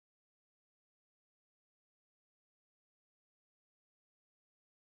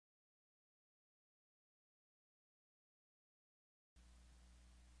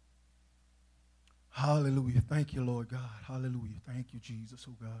Hallelujah. Thank you, Lord God. Hallelujah. Thank you, Jesus,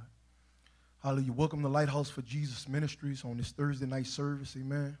 oh God. Hallelujah. Welcome to Lighthouse for Jesus Ministries on this Thursday night service,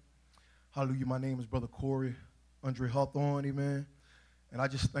 amen. Hallelujah. My name is Brother Corey Andre Hawthorne, amen. And I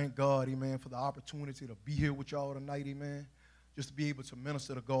just thank God, amen, for the opportunity to be here with y'all tonight, amen. Just to be able to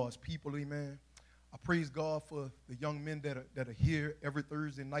minister to God's people, amen. I praise God for the young men that are here every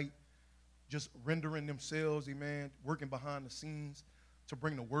Thursday night, just rendering themselves, amen, working behind the scenes to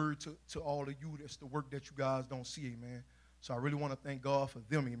bring the word to all of you. That's the work that you guys don't see, amen. So I really want to thank God for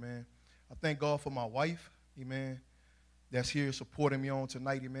them, amen. I thank God for my wife, amen, that's here supporting me on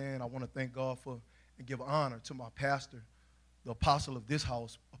tonight, amen. I want to thank God for and give honor to my pastor, the apostle of this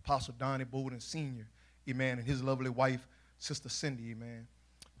house, Apostle Donnie Bowden Sr., amen, and his lovely wife, Sister Cindy, amen.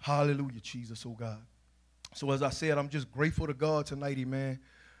 Hallelujah, Jesus, oh God. So as I said, I'm just grateful to God tonight, amen,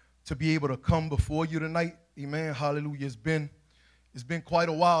 to be able to come before you tonight, amen. Hallelujah. It's been quite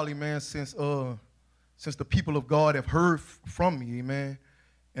a while, amen, since the people of God have heard from me, amen.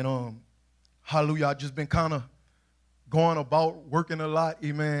 And hallelujah, I've just been kind of going about working a lot,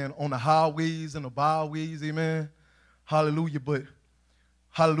 amen, on the highways and the byways, amen. Hallelujah, but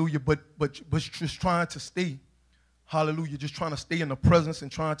just trying to stay, hallelujah, just trying to stay in the presence and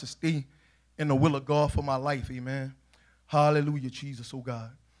trying to stay in the will of God for my life, amen. Hallelujah, Jesus, oh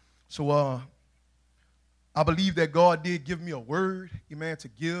God. So I believe that God did give me a word, amen, to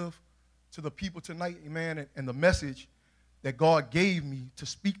give to the people tonight, amen, and the message that God gave me to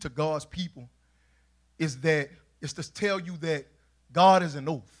speak to God's people is to tell you that God is an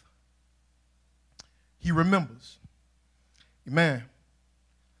oath. He remembers. Amen.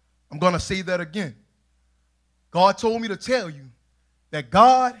 I'm going to say that again. God told me to tell you that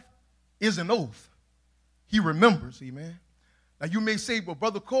God is an oath. He remembers, amen. Now you may say, well,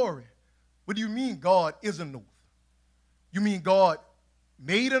 Brother Corey, what do you mean God is an oath? You mean God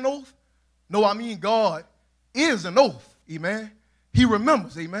made an oath? No, I mean God is an oath, amen. He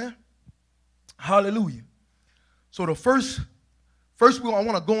remembers, amen. Hallelujah. So the first I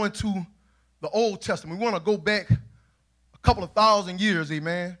want to go into the Old Testament. We want to go back a couple of thousand years,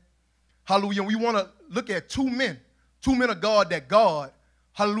 amen. Hallelujah. And we want to look at two men of God that God,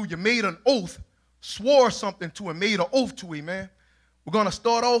 hallelujah, made an oath, swore something to and made an oath to, amen. We're going to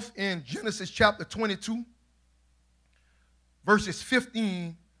start off in Genesis chapter 22, verses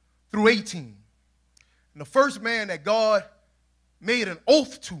 15 through 18. And the first man that God made an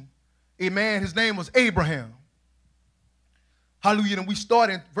oath to, amen, his name was Abraham. Hallelujah. And we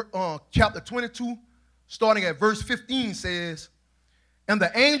start in chapter 22, starting at verse 15, says, and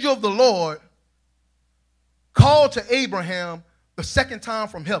the angel of the Lord called to Abraham the second time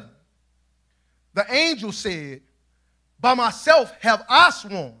from heaven. The angel said, by myself have I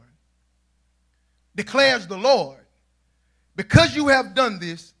sworn, declares the Lord, because you have done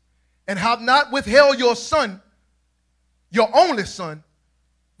this and have not withheld your son, your only son.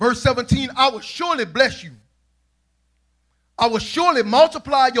 Verse 17, I will surely bless you. I will surely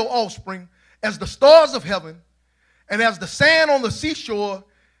multiply your offspring as the stars of heaven and as the sand on the seashore,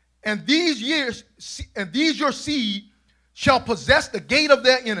 and these your seed shall possess the gate of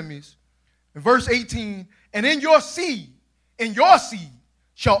their enemies. In verse 18, and in your seed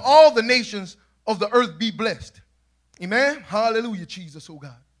shall all the nations of the earth be blessed. Amen. Hallelujah, Jesus, oh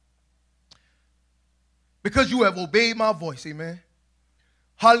God. Because you have obeyed my voice, amen.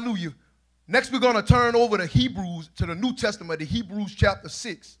 Hallelujah. Next we're going to turn over to Hebrews, to the New Testament, to Hebrews chapter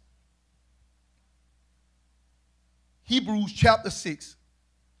 6. Hebrews chapter 6.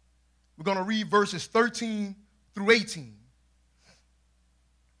 We're going to read verses 13 through 18.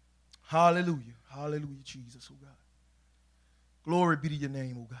 Hallelujah. Hallelujah, Jesus, oh God. Glory be to your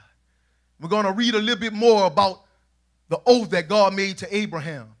name, oh God. We're going to read a little bit more about the oath that God made to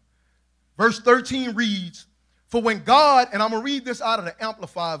Abraham. Verse 13 reads, for when God, and I'm going to read this out of the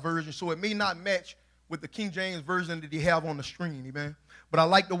Amplified version, so it may not match with the King James version that you have on the screen, amen? But I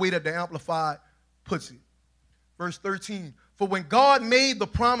like the way that the Amplified puts it. Verse 13, for when God made the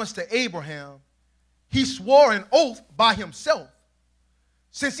promise to Abraham, he swore an oath by himself,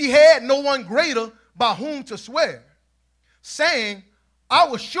 since he had no one greater by whom to swear, saying, I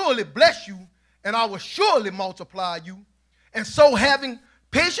will surely bless you, and I will surely multiply you. And so having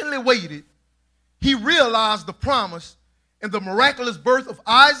patiently waited, he realized the promise in the miraculous birth of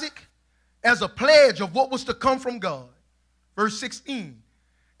Isaac as a pledge of what was to come from God. Verse 16,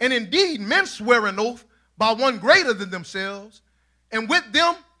 and indeed men swear an oath by one greater than themselves, and with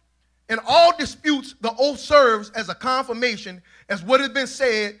them in all disputes the oath serves as a confirmation as what has been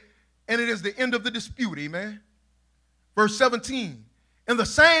said, and it is the end of the dispute, amen. Verse 17, in the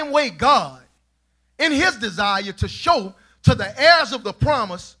same way God, in his desire to show to the heirs of the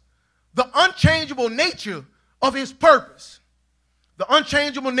promise the unchangeable nature of his purpose. The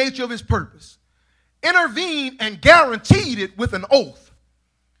unchangeable nature of his purpose. Intervened and guaranteed it with an oath.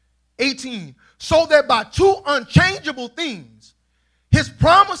 18. So that by two unchangeable things, his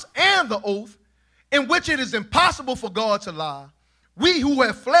promise and the oath, in which it is impossible for God to lie, we who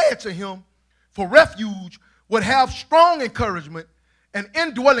have fled to him for refuge would have strong encouragement and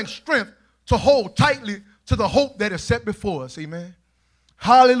indwelling strength to hold tightly to the hope that is set before us. Amen.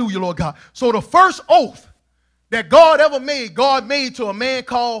 Hallelujah, Lord God. So the first oath that God ever made, God made to a man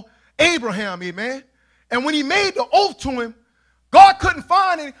called Abraham. Amen. And when he made the oath to him, God couldn't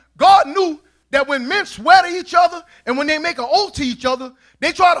find it. God knew that when men swear to each other and when they make an oath to each other,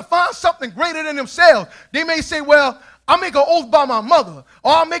 they try to find something greater than themselves. They may say, well, I'll make an oath by my mother,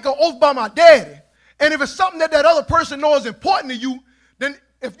 or I'll make an oath by my daddy. And if it's something that that other person knows is important to you, then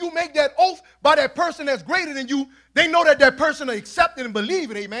if you make that oath by that person that's greater than you, they know that that person will accept it and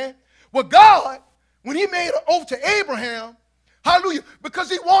believe it, amen. Well, God, when he made an oath to Abraham, hallelujah, because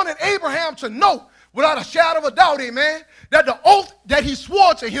he wanted Abraham to know without a shadow of a doubt, amen, that the oath that he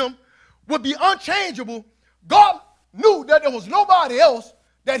swore to him would be unchangeable. God knew that there was nobody else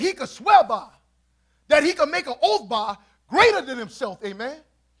that he could swear by, that he could make an oath by greater than himself, amen.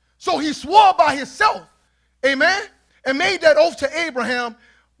 So he swore by himself, amen, and made that oath to Abraham,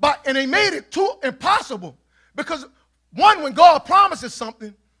 and he made it too impossible because, one, when God promises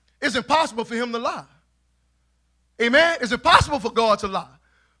something, it's impossible for him to lie, amen. It's impossible for God to lie.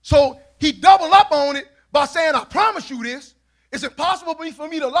 So he doubled up on it by saying, I promise you this. It's impossible for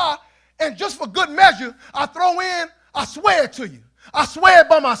me to lie, and just for good measure, I throw in, I swear to you. I swear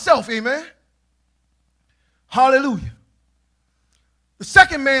by myself, amen. Hallelujah. The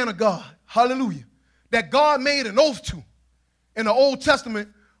second man of God, hallelujah, that God made an oath to in the Old Testament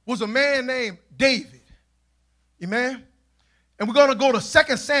was a man named David, amen. And we're going to go to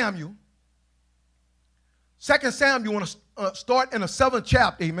 2 Samuel. 2 Samuel, want to start in the 7th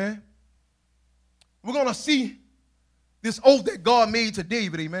chapter, amen. We're going to see this oath that God made to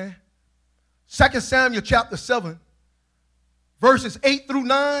David, amen. 2 Samuel chapter 7, verses 8 through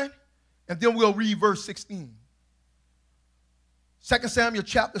 9, and then we'll read verse 16. 2 Samuel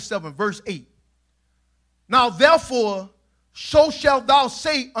chapter 7, verse 8. Now therefore, so shalt thou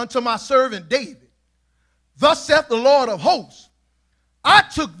say unto my servant David, thus saith the Lord of hosts, I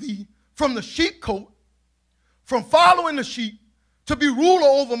took thee from the sheepcote, from following the sheep, to be ruler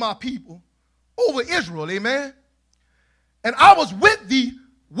over my people, over Israel, amen. And I was with thee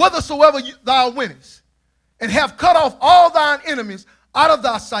whithersoever thou wentest, and have cut off all thine enemies out of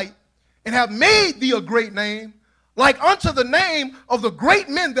thy sight, and have made thee a great name, like unto the name of the great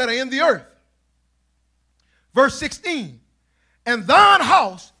men that are in the earth. Verse 16, and thine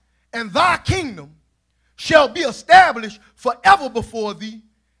house and thy kingdom shall be established forever before thee.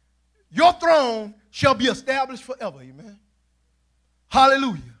 Your throne shall be established forever, amen.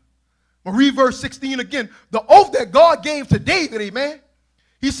 Hallelujah. I'll read verse 16 again. The oath that God gave to David, amen.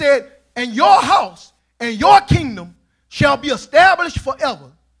 He said, and your house and your kingdom shall be established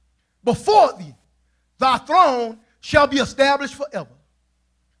forever before thee. Thy throne shall be established forever.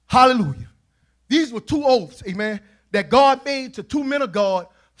 Hallelujah. These were two oaths, amen, that God made to two men of God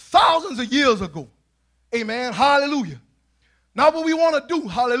thousands of years ago. Amen. Hallelujah. Now what we want to do,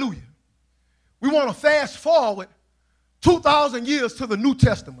 hallelujah, we want to fast forward 2,000 years to the New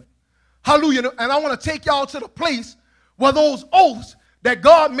Testament. Hallelujah. And I want to take y'all to the place where those oaths that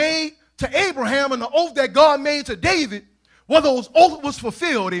God made to Abraham and the oath that God made to David, where those oaths was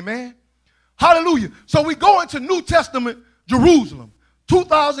fulfilled, amen. Hallelujah. So we go into New Testament Jerusalem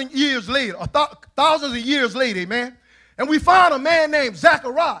 2,000 years later, or thousands of years later, amen. And we find a man named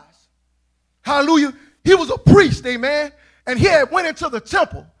Zacharias. Hallelujah. He was a priest, amen. And he had went into the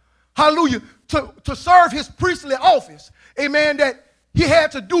temple, hallelujah, to serve his priestly office, amen, that he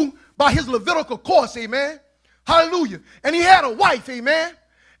had to do by his Levitical course, amen. Hallelujah. And he had a wife, amen.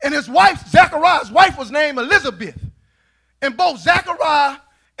 And his wife, Zachariah's wife, was named Elizabeth. And both Zachariah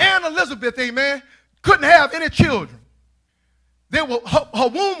and Elizabeth, amen, couldn't have any children. Her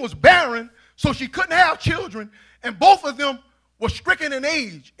womb was barren, so she couldn't have children. And both of them were stricken in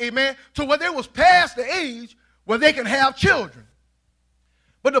age, amen, to where they was past the age where they can have children.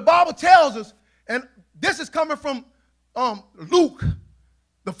 But the Bible tells us, and this is coming from Luke,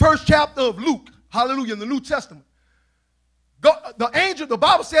 the first chapter of Luke, hallelujah, in the New Testament. The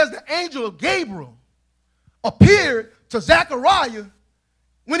Bible says the angel of Gabriel appeared to Zechariah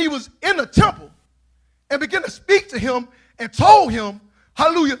when he was in the temple and began to speak to him and told him,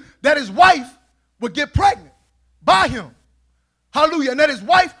 hallelujah, that his wife would get pregnant by him. Hallelujah. And that his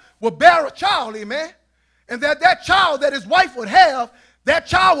wife would bear a child, amen. And that child that his wife would have, that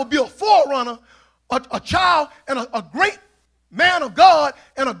child will be a forerunner, a child and a great man of God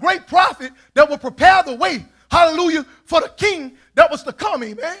and a great prophet that will prepare the way, hallelujah, for the king that was to come,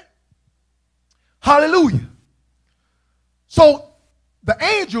 amen. Hallelujah. So the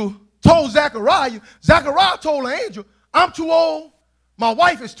angel told Zechariah told the angel, I'm too old, my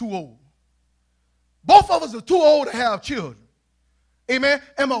wife is too old. Both of us are too old to have children, amen,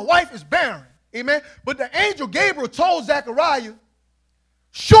 and my wife is barren, amen. But the angel Gabriel told Zechariah,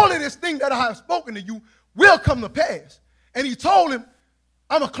 surely this thing that I have spoken to you will come to pass. And he told him,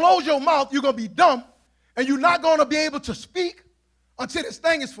 I'm going to close your mouth, you're going to be dumb, and you're not going to be able to speak until this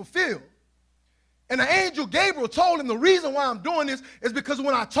thing is fulfilled. And the angel Gabriel told him the reason why I'm doing this is because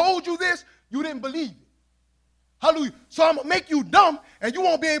when I told you this, you didn't believe it. Hallelujah. So I'm going to make you dumb, and you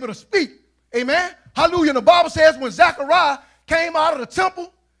won't be able to speak. Amen. Hallelujah. And the Bible says when Zechariah came out of the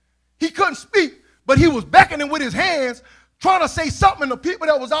temple, he couldn't speak, but he was beckoning with his hands, trying to say something. The people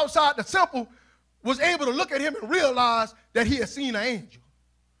that was outside the temple was able to look at him and realize that he had seen an angel.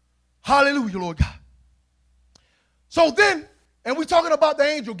 Hallelujah, Lord God. So then, and we're talking about the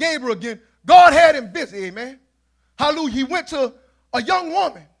angel Gabriel again, God had him busy, amen. Hallelujah. He went to a young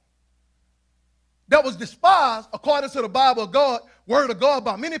woman that was despised, according to the Bible of God, word of God,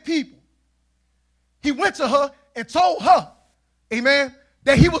 by many people. He went to her and told her, amen,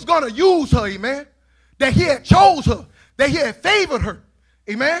 that he was going to use her, amen, that he had chose her, that he had favored her,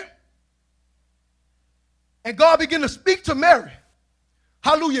 amen. And God began to speak to Mary,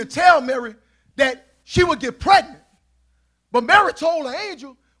 hallelujah, and tell Mary that she would get pregnant. But Mary told the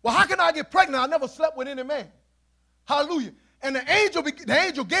angel, well, how can I get pregnant? I never slept with any man. Hallelujah. And the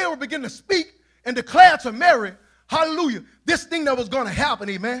angel Gabriel began to speak and declare to Mary, hallelujah, this thing that was going to happen,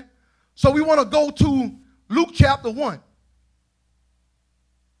 amen. So we want to go to Luke chapter 1.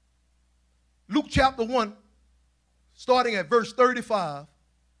 Luke chapter 1, starting at verse 35.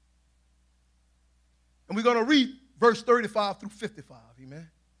 And we're going to read verse 35 through 55, amen.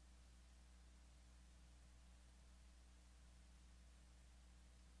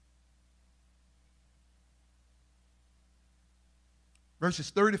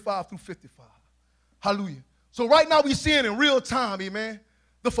 Verses 35 through 55. Hallelujah. So right now we're seeing in real time, amen,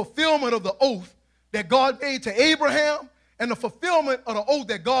 the fulfillment of the oath that God made to Abraham and the fulfillment of the oath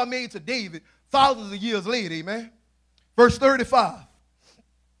that God made to David thousands of years later, amen. Verse 35.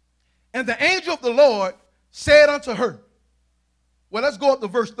 And the angel of the Lord said unto her, well, let's go up to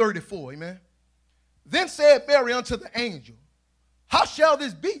verse 34, amen. Then said Mary unto the angel, how shall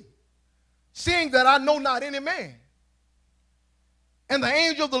this be, seeing that I know not any man? And the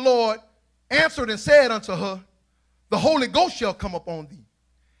angel of the Lord answered and said unto her, the Holy Ghost shall come upon thee,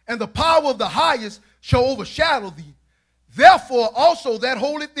 and the power of the highest shall overshadow thee. Therefore also that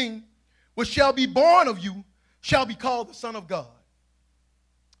holy thing which shall be born of you shall be called the Son of God.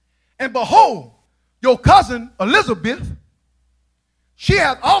 And behold, your cousin Elizabeth, she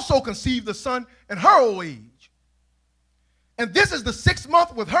hath also conceived a son in her old age. And this is the 6th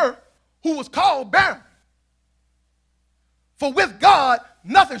month with her who was called barren. For with God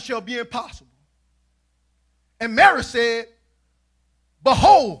nothing shall be impossible. And Mary said,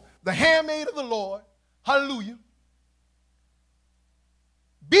 behold, the handmaid of the Lord, hallelujah,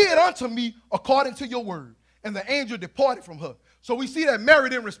 be it unto me according to your word. And the angel departed from her. So we see that Mary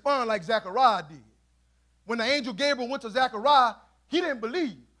didn't respond like Zechariah did. When the angel Gabriel went to Zechariah, he didn't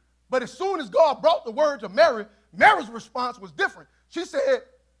believe. But as soon as God brought the word to Mary, Mary's response was different. She said,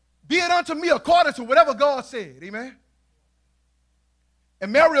 be it unto me according to whatever God said. Amen.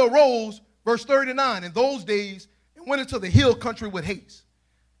 And Mary arose, verse 39, in those days, and went into the hill country with haste,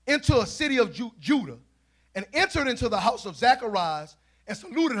 into a city of Judah, and entered into the house of Zacharias, and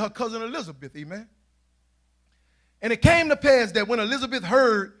saluted her cousin Elizabeth. Amen. And it came to pass that when Elizabeth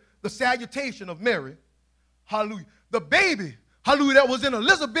heard the salutation of Mary, hallelujah, the baby, hallelujah, that was in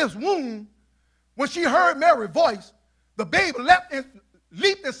Elizabeth's womb, when she heard Mary's voice, the baby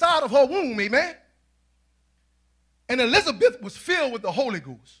leaped inside of her womb, amen. And Elizabeth was filled with the Holy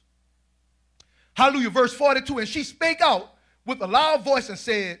Ghost. Hallelujah, verse 42, and she spake out with a loud voice and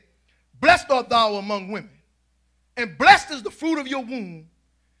said, blessed art thou among women, and blessed is the fruit of your womb.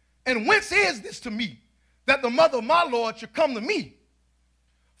 And whence is this to me, that the mother of my Lord should come to me?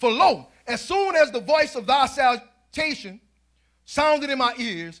 For lo, as soon as the voice of thy salutation sounded in my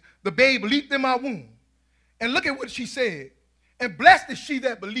ears, the babe leaped in my womb. And look at what she said. And blessed is she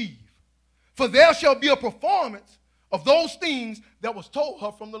that believed, for there shall be a performance of those things that was told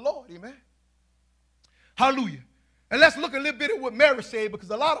her from the Lord. Amen. Hallelujah. And let's look a little bit at what Mary said, because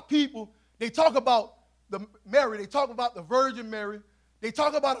a lot of people, they talk about Mary, they talk about the Virgin Mary, they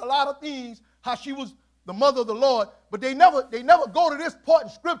talk about a lot of things, how she was the the mother of the Lord, but they never go to this part in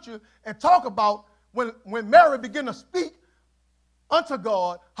Scripture and talk about when Mary began to speak unto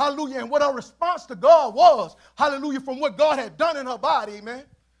God, hallelujah, and what her response to God was, hallelujah, from what God had done in her body, amen.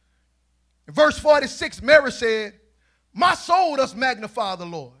 In verse 46, Mary said, my soul doth magnify the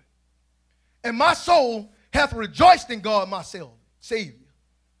Lord, and my soul hath rejoiced in God my Savior.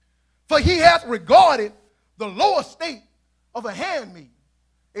 For he hath regarded the low estate of a handmaid.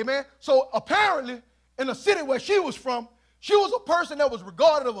 Amen. So apparently, in the city where she was from, she was a person that was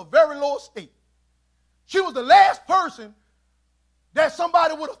regarded of a very low estate. She was the last person that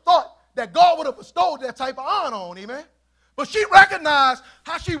somebody would have thought that God would have bestowed that type of honor on, amen. But she recognized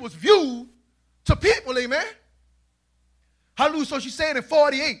how she was viewed to people, amen. Hallelujah. So she said in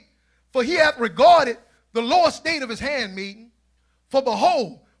 48, for he hath regarded the low estate of his handmaiden, for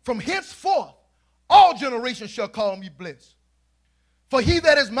behold, from henceforth all generations shall call me blessed. For he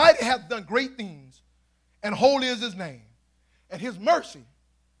that is mighty hath done great things, and holy is his name, and his mercy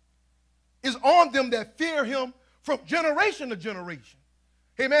is on them that fear him from generation to generation.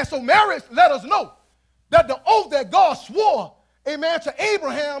 Amen. So Mary let us know that the oath that God swore, amen, to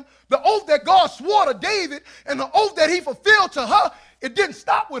Abraham, the oath that God swore to David, and the oath that he fulfilled to her, it didn't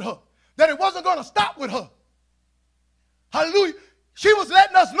stop with her. That it wasn't going to stop with her. Hallelujah. She was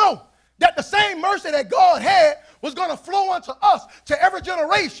letting us know that the same mercy that God had was going to flow unto us, to every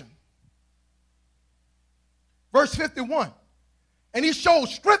generation. Verse 51, and he showed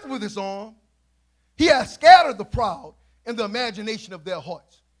strength with his arm. He hath scattered the proud in the imagination of their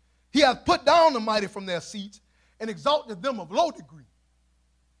hearts. He hath put down the mighty from their seats and exalted them of low degree.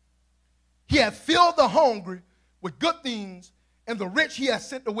 He hath filled the hungry with good things, and the rich he hath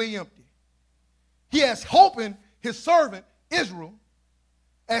sent away empty. He has holpen his servant Israel,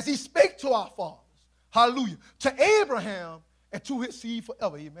 as he spake to our fathers, hallelujah, to Abraham and to his seed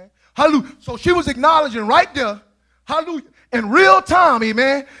forever, amen. Hallelujah. So she was acknowledging right there, hallelujah, in real time,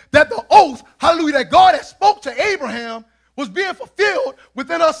 amen, that the oath, hallelujah, that God had spoke to Abraham was being fulfilled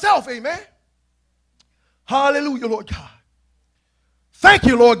within herself, amen. Hallelujah, Lord God. Thank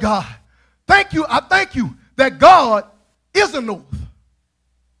you, Lord God. Thank you. I thank you that God is an oath.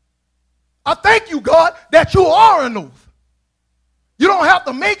 I thank you, God, that you are an oath. You don't have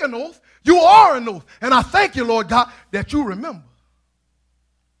to make an oath. You are an oath. And I thank you, Lord God, that you remember.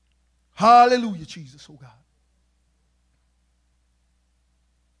 Hallelujah, Jesus, oh God.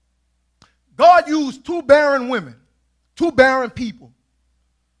 God used two barren women, two barren people,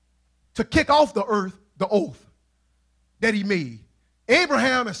 to kick off the earth, the oath that he made.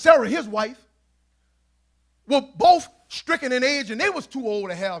 Abraham and Sarah, his wife, were both stricken in age, and they was too old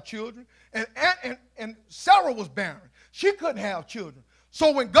to have children. And Sarah was barren. She couldn't have children.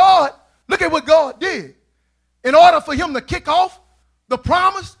 So when God, look at what God did. In order for him to kick off the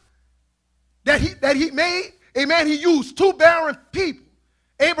promise that he made, amen, he used two barren people,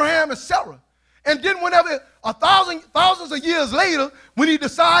 Abraham and Sarah. And then whenever thousands of years later, when he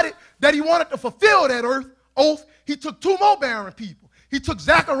decided that he wanted to fulfill that oath, he took two more barren people. He took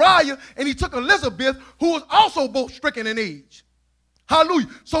Zechariah and he took Elizabeth, who was also both stricken in age. Hallelujah.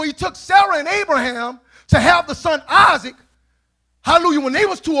 So he took Sarah and Abraham to have the son Isaac, hallelujah, when they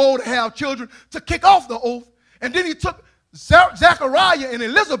was too old to have children, to kick off the oath. And then he took Zechariah and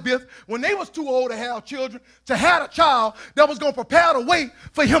Elizabeth, when they was too old to have children, to have a child that was going to prepare the way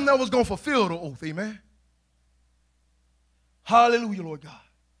for him that was going to fulfill the oath. Amen. Hallelujah, Lord God.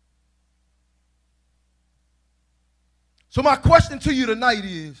 So my question to you tonight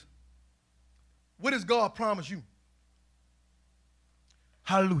is, what does God promise you?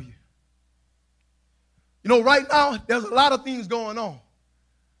 Hallelujah. You know, right now, there's a lot of things going on.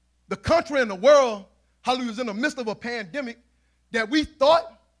 The country and the world, hallelujah, is in the midst of a pandemic that we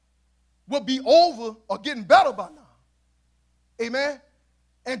thought would be over or getting better by now. Amen?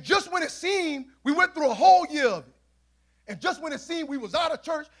 And just when it seemed, we went through a whole year of it. And just when it seemed we was out of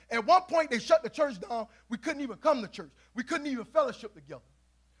church, at one point they shut the church down. We couldn't even come to church. We couldn't even fellowship together.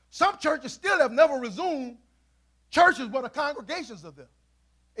 Some churches still have never resumed churches where the congregations are there.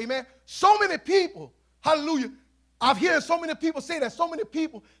 Amen? So many people, hallelujah, I've heard so many people say that so many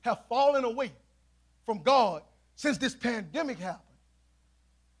people have fallen away from God since this pandemic happened.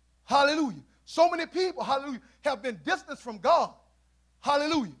 Hallelujah. So many people, hallelujah, have been distanced from God.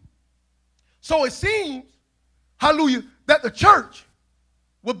 Hallelujah. So it seems, hallelujah, that the church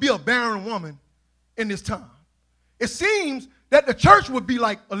would be a barren woman in this time. It seems that the church would be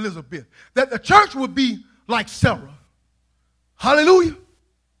like Elizabeth, that the church would be like Sarah. Hallelujah.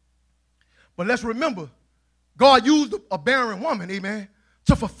 But let's remember, God used a barren woman, amen,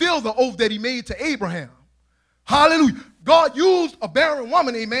 to fulfill the oath that he made to Abraham. Hallelujah. God used a barren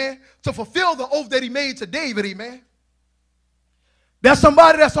woman, amen, to fulfill the oath that he made to David, amen. There's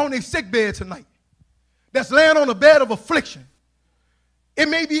somebody that's on their sick bed tonight, that's laying on a bed of affliction. It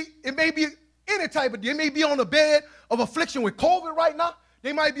may be any type of, they may be on a bed of affliction with COVID right now.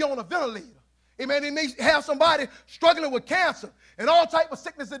 They might be on a ventilator. Amen. They may have somebody struggling with cancer and all type of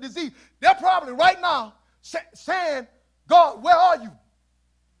sickness and disease. They're probably right now saying, God, where are you?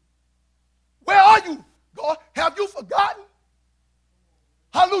 Where are you, God? Have you forgotten?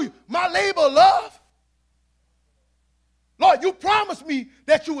 Hallelujah. My labor of love. Lord, you promised me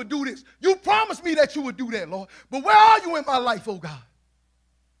that you would do this. You promised me that you would do that, Lord. But where are you in my life, oh God?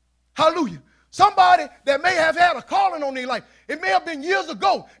 Hallelujah. Somebody that may have had a calling on their life. It may have been years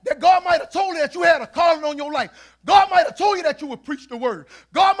ago that God might have told you that you had a calling on your life. God might have told you that you would preach the word.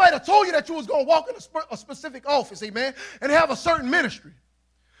 God might have told you that you was going to walk in a specific office, amen, and have a certain ministry.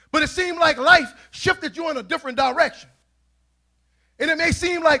 But it seemed like life shifted you in a different direction. And it may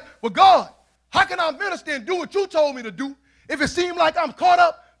seem like, well, God, how can I minister and do what you told me to do if it seemed like I'm caught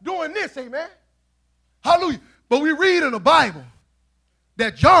up doing this, amen? Hallelujah. But we read in the Bible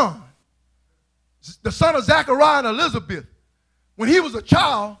that John, the son of Zechariah and Elizabeth, when he was a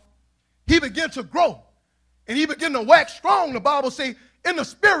child, he began to grow. And he began to wax strong, the Bible says, in the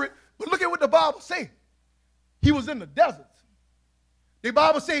spirit. But look at what the Bible says. He was in the desert. The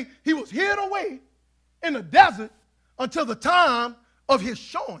Bible says he was hid away in the desert until the time of his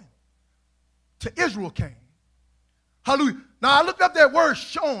showing to Israel came. Hallelujah. Now, I looked up that word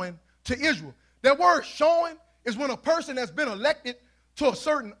showing to Israel. That word showing is when a person has been elected to a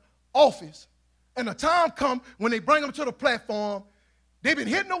certain office, and the time comes when they bring them to the platform. They've been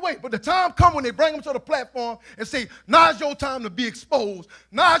hidden away, but the time comes when they bring them to the platform and say, now's your time to be exposed.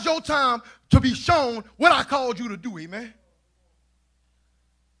 Now's your time to be shown what I called you to do, amen.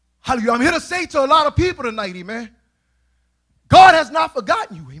 Hallelujah. I'm here to say to a lot of people tonight, amen, God has not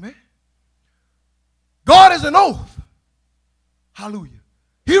forgotten you, amen. God is an oath. Hallelujah.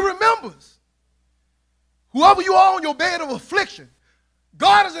 He remembers. Whoever you are on your bed of affliction,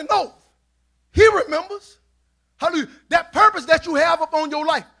 God is an oath. He remembers. Hallelujah. That purpose that you have upon your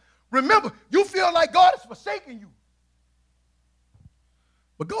life. Remember, you feel like God has forsaken you.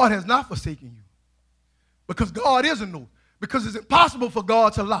 But God has not forsaken you. Because God is an oath. Because it's impossible for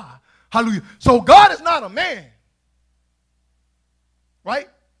God to lie. Hallelujah. So God is not a man, right,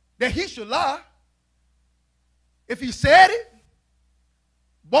 that he should lie. If he said it,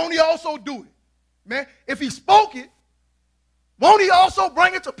 won't he also do it? Man, if he spoke it, won't he also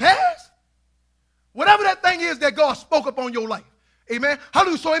bring it to pass? Whatever that thing is that God spoke upon your life. Amen.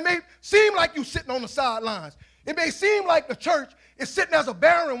 Hallelujah. So it may seem like you're sitting on the sidelines. It may seem like the church is sitting as a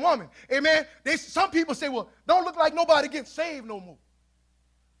barren woman. Amen. Some people say, well, don't look like nobody gets saved no more.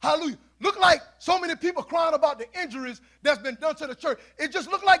 Hallelujah. Look like so many people crying about the injuries that's been done to the church. It just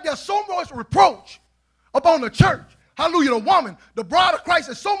look like there's so much reproach upon the church. Hallelujah. The woman, the bride of Christ,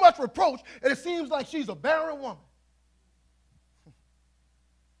 is so much reproach, and it seems like she's a barren woman.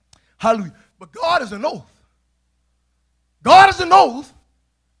 Hallelujah. But God is an oath. God is an oath.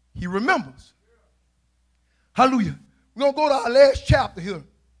 He remembers. Hallelujah. We're going to go to our last chapter here.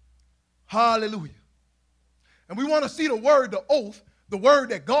 Hallelujah. And we want to see the word, the oath, the word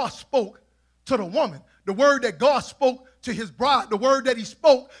that God spoke to the woman, the word that God spoke to his bride, the word that he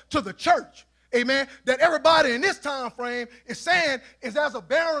spoke to the church. Amen. That everybody in this time frame is saying is as a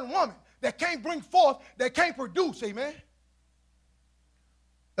barren woman that can't bring forth, that can't produce. Amen.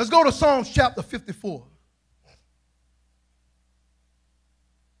 Let's go to Psalms chapter 54.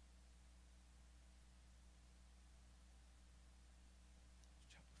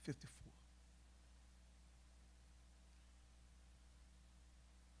 Chapter 54.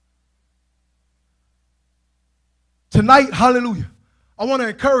 Tonight, hallelujah, I want to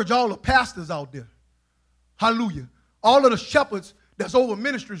encourage all the pastors out there. Hallelujah. All of the shepherds that's over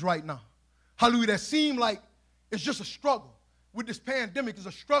ministries right now. Hallelujah. That seem like it's just a struggle with this pandemic. It's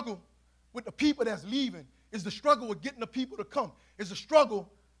a struggle with the people that's leaving. It's the struggle with getting the people to come. It's a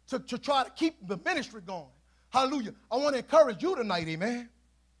struggle to try to keep the ministry going. Hallelujah. I want to encourage you tonight, amen.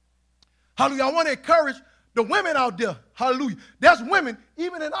 Hallelujah. I want to encourage the women out there. Hallelujah. There's women,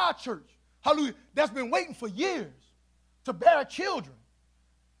 even in our church, hallelujah, that's been waiting for years to bear children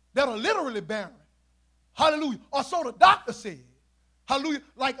that are literally barren. Hallelujah. Or so the doctor said. Hallelujah.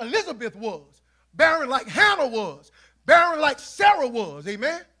 Like Elizabeth was. Barren like Hannah was. Barren like Sarah was.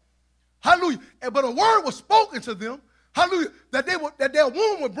 Amen. Hallelujah. But a word was spoken to them. Hallelujah. That their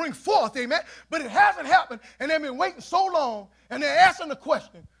womb would bring forth. Amen. But it hasn't happened. And they've been waiting so long. And they're asking the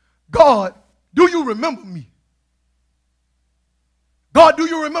question, God, do you remember me? God, do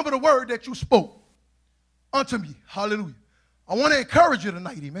you remember the word that you spoke? unto me. Hallelujah. I want to encourage you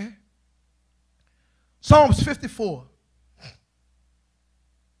tonight, amen. Psalms 54.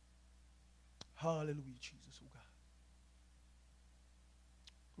 Hallelujah, Jesus, oh God.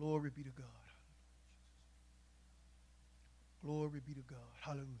 Glory be to God. Glory be to God.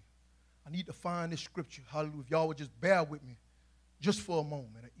 Hallelujah. I need to find this scripture. Hallelujah. If y'all would just bear with me just for a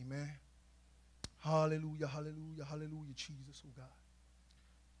moment. Amen. Hallelujah, hallelujah, hallelujah, Jesus, oh God.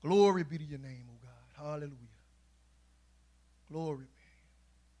 Glory be to your name, oh God. Hallelujah. Glory.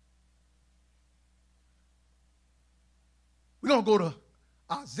 We're going to go to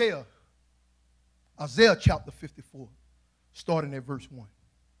Isaiah. Isaiah chapter 54, starting at verse 1.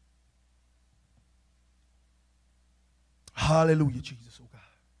 Hallelujah, Jesus, oh God.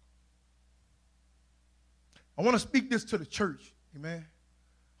 I want to speak this to the church, amen.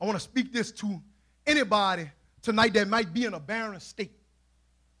 I want to speak this to anybody tonight that might be in a barren state.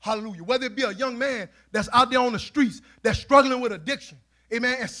 Hallelujah. Whether it be a young man that's out there on the streets that's struggling with addiction,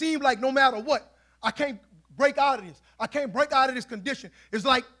 amen, and seems like no matter what, I can't break out of this. I can't break out of this condition. It's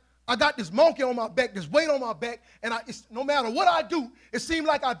like I got this monkey on my back, this weight on my back, and no matter what I do, it seems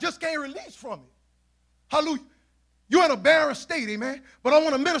like I just can't release from it. Hallelujah. You're in a barren state, amen. But I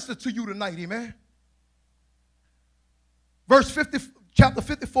want to minister to you tonight, amen. Chapter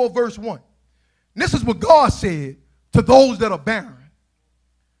 54, verse 1. And this is what God said to those that are barren.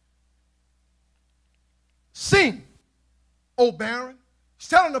 Sing, O barren. He's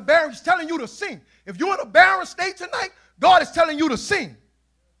telling the barren, he's telling you to sing. If you're in a barren state tonight, God is telling you to sing.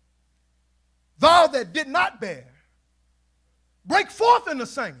 Thou that did not bear, break forth in the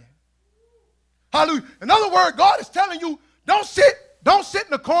singing. Hallelujah. In other words, God is telling you, don't sit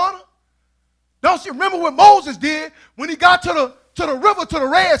in the corner. Don't sit. Remember what Moses did when he got to the river, to the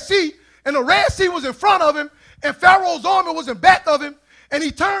Red Sea, and the Red Sea was in front of him, and Pharaoh's army was in back of him, and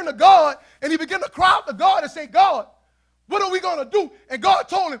he turned to God, and he began to cry out to God and say, God, what are we going to do? And God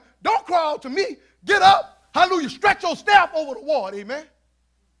told him, don't cry out to me. Get up. Hallelujah. Stretch your staff over the water. Amen.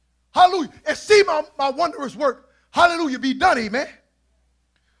 Hallelujah. And see my wondrous work. Hallelujah. Be done. Amen.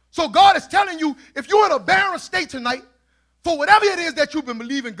 So God is telling you, if you're in a barren state tonight, for whatever it is that you've been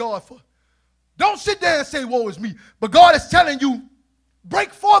believing God for, don't sit there and say, woe is me. But God is telling you,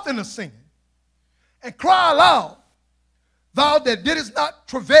 break forth in the singing and cry aloud, thou that didst not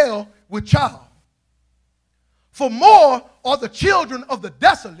travail with child. For more are the children of the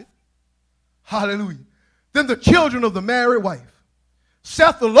desolate, hallelujah, than the children of the married wife.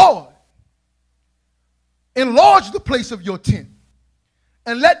 Saith the Lord, enlarge the place of your tent,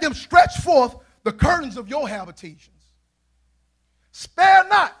 and let them stretch forth the curtains of your habitations. Spare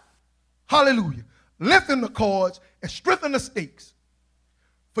not, hallelujah, lengthen the cords and strengthen the stakes.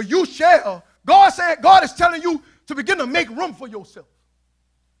 For you shall, God is telling you to begin to make room for yourself.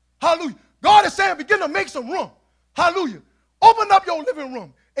 Hallelujah. God is saying begin to make some room. Hallelujah. Open up your living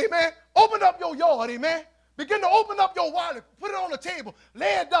room. Amen. Open up your yard. Amen. Begin to open up your wallet. Put it on the table.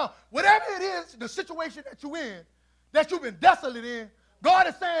 Lay it down. Whatever it is, the situation that you're in, that you've been desolate in, God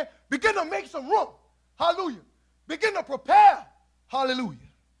is saying begin to make some room. Hallelujah. Begin to prepare. Hallelujah.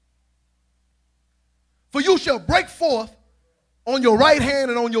 For you shall break forth on your right hand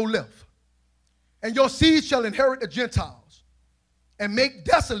and on your left, and your seed shall inherit the Gentiles, and make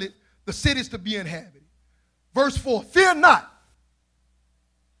desolate the cities to be inhabited. Verse 4, fear not,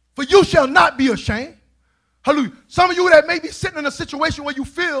 for you shall not be ashamed. Hallelujah. Some of you that may be sitting in a situation where you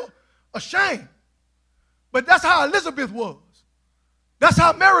feel ashamed, but that's how Elizabeth was. That's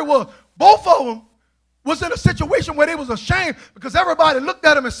how Mary was. Both of them was in a situation where they was ashamed because everybody looked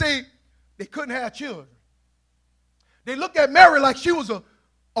at them and said they couldn't have children. They looked at Mary like she was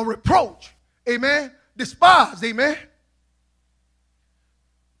a reproach. Amen. Despised. Amen.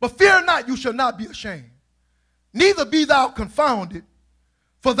 But fear not, you shall not be ashamed. Neither be thou confounded,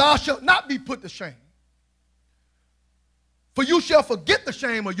 for thou shalt not be put to shame. For you shall forget the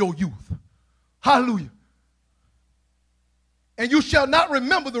shame of your youth. Hallelujah. And you shall not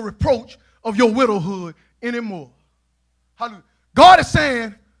remember the reproach of your widowhood anymore. Hallelujah. God is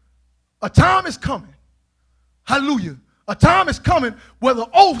saying a time is coming. Hallelujah. A time is coming where the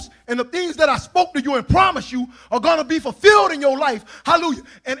oaths and the things that I spoke to you and promised you are going to be fulfilled in your life. Hallelujah.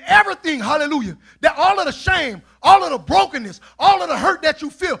 And everything, hallelujah, that all of the shame, all of the brokenness, all of the hurt that you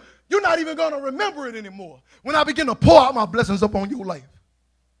feel, you're not even going to remember it anymore when I begin to pour out my blessings upon your life.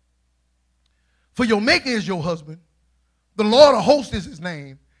 For your maker is your husband, the Lord of hosts is his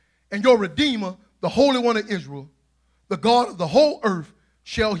name, and your Redeemer, the Holy One of Israel, the God of the whole earth,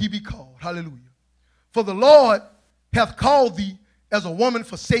 shall he be called. Hallelujah. For the Lord hath called thee as a woman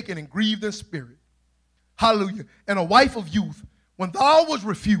forsaken and grieved in spirit. Hallelujah. And a wife of youth, when thou was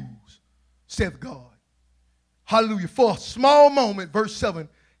refused, saith God. Hallelujah. For a small moment, verse 7,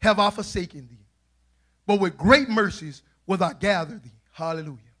 have I forsaken thee. But with great mercies will I gather thee.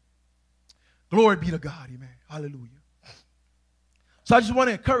 Hallelujah. Glory be to God, amen. Hallelujah. So I just want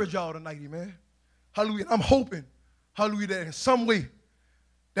to encourage y'all tonight, amen. Hallelujah. I'm hoping, hallelujah, that in some way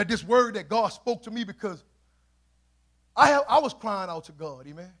that this word that God spoke to me, because I was crying out to God,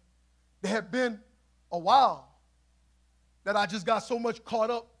 amen. There had been a while that I just got so much caught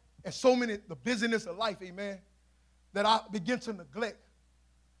up in so many, the busyness of life, amen, that I began to neglect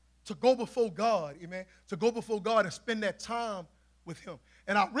to go before God, amen, to go before God and spend that time with him.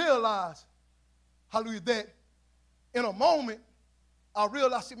 And I realized, hallelujah, that in a moment, I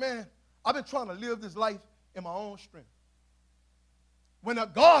realized, man, I've been trying to live this life in my own strength. When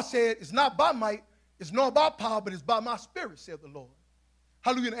God said, it's not by might, it's not by power, but it's by my spirit, said the Lord.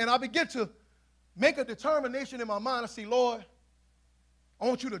 Hallelujah. And I began to make a determination in my mind. I say, Lord, I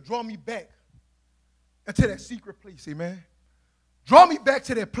want you to draw me back into that secret place, amen. Draw me back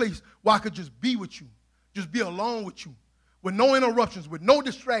to that place where I could just be with you, just be alone with you, with no interruptions, with no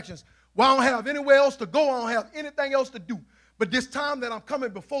distractions, where I don't have anywhere else to go, I don't have anything else to do. But this time that I'm coming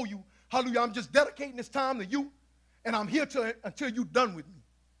before you, hallelujah, I'm just dedicating this time to you, and I'm here until you're done with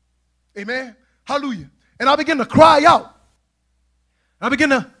me. Amen. Hallelujah. And I begin to cry out. I begin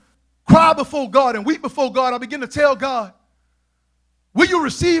to cry before God and weep before God. I begin to tell God, will you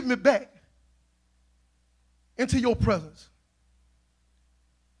receive me back into your presence?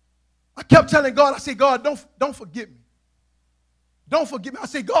 I kept telling God, I said, God, don't forget me. Don't forget me. I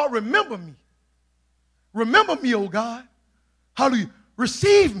said, God, remember me. Remember me, oh God. Hallelujah.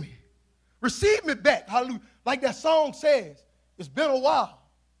 Receive me. Receive me back. Hallelujah. Like that song says, it's been a while,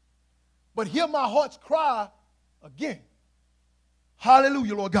 but hear my heart's cry again.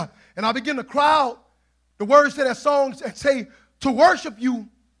 Hallelujah, Lord God. And I begin to cry out the words to that song and say, to worship you,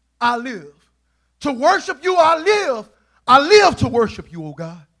 I live. To worship you, I live. I live to worship you, oh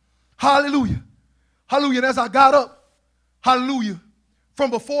God. Hallelujah. Hallelujah. And as I got up, hallelujah,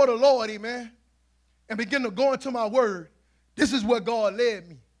 from before the Lord, amen, and begin to go into my word, this is where God led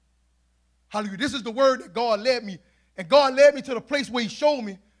me. Hallelujah. This is the word that God led me. And God led me to the place where he showed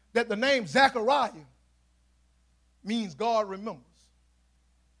me that the name Zechariah means God remembers.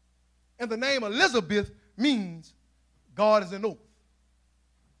 And the name Elizabeth means God is an oath.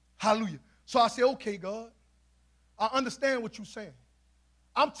 Hallelujah. So I said, okay, God, I understand what you're saying.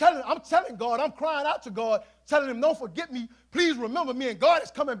 I'm telling God, I'm crying out to God, telling him, don't forget me, please remember me. And God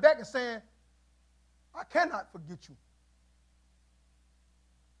is coming back and saying, I cannot forget you.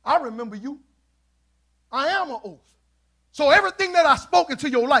 I remember you. I am an oath. So everything that I spoke into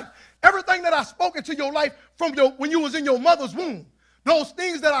your life, everything that I spoke into your life from when you was in your mother's womb, those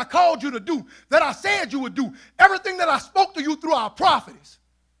things that I called you to do, that I said you would do, everything that I spoke to you through our prophetess,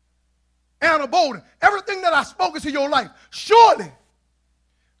 Anna Bolden, everything that I spoke into your life, surely,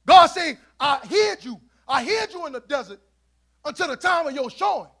 God saying, I hid you. I hid you in the desert until the time of your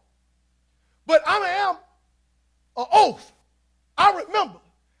showing. But I am an oath. I remember,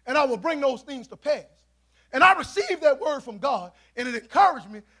 and I will bring those things to pass. And I received that word from God, and it encouraged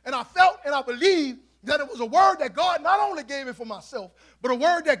me, and I felt and I believed that it was a word that God not only gave me for myself, but a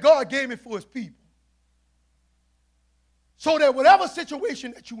word that God gave me for his people. So that whatever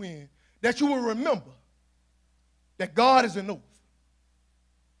situation that you're in, that you will remember that God is an oath.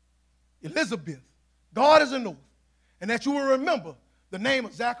 Elizabeth, God is an oath. And that you will remember the name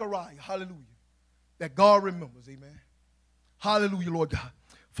of Zechariah, hallelujah, that God remembers, amen. Hallelujah, Lord God.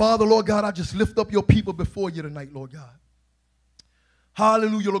 Father, Lord God, I just lift up your people before you tonight, Lord God.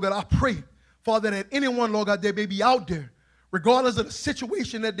 Hallelujah, Lord God. I pray, Father, that anyone, Lord God, that may be out there, regardless of the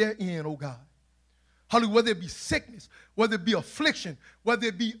situation that they're in, oh God. Hallelujah, whether it be sickness, whether it be affliction, whether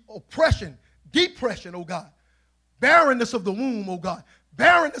it be oppression, depression, oh God. Barrenness of the womb, oh God.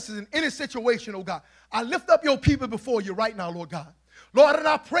 Barrenness is in any situation, oh God. I lift up your people before you right now, Lord God. Lord, and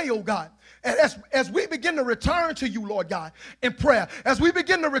I pray, oh God, and as we begin to return to you, Lord God, in prayer, as we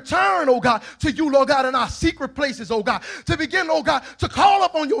begin to return, oh God, to you, Lord God, in our secret places, oh God, to begin, oh God, to call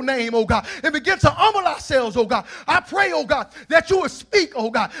upon your name, oh God, and begin to humble ourselves, oh God. I pray, oh God, that you would speak, oh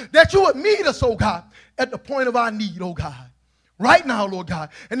God, that you would meet us, oh God, at the point of our need, oh God. Right now, Lord God,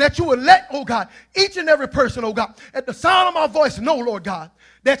 and that you would let, oh God, each and every person, oh God, at the sound of my voice know, Lord God,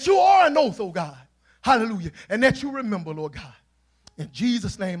 that you are an oath, oh God. Hallelujah. And that you remember, Lord God. In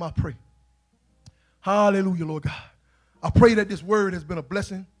Jesus' name I pray. Hallelujah, Lord God. I pray that this word has been a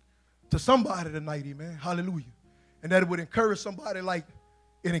blessing to somebody tonight, amen. Hallelujah. And that it would encourage somebody like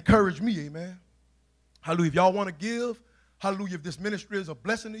it encouraged me, amen. Hallelujah. If y'all want to give, hallelujah, if this ministry is a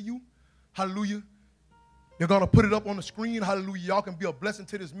blessing to you, hallelujah, they're going to put it up on the screen, hallelujah. Y'all can be a blessing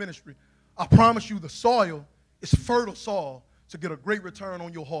to this ministry. I promise you the soil It's fertile soil to get a great return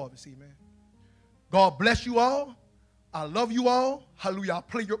on your harvest. Amen. God bless you all. I love you all. Hallelujah. I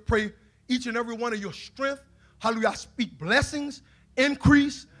pray each and every one of your strength. Hallelujah. I speak blessings,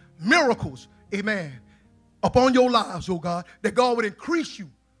 increase, miracles. Amen. Upon your lives, oh God, that God would increase you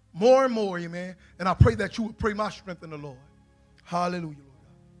more and more. Amen. And I pray that you would pray my strength in the Lord. Hallelujah.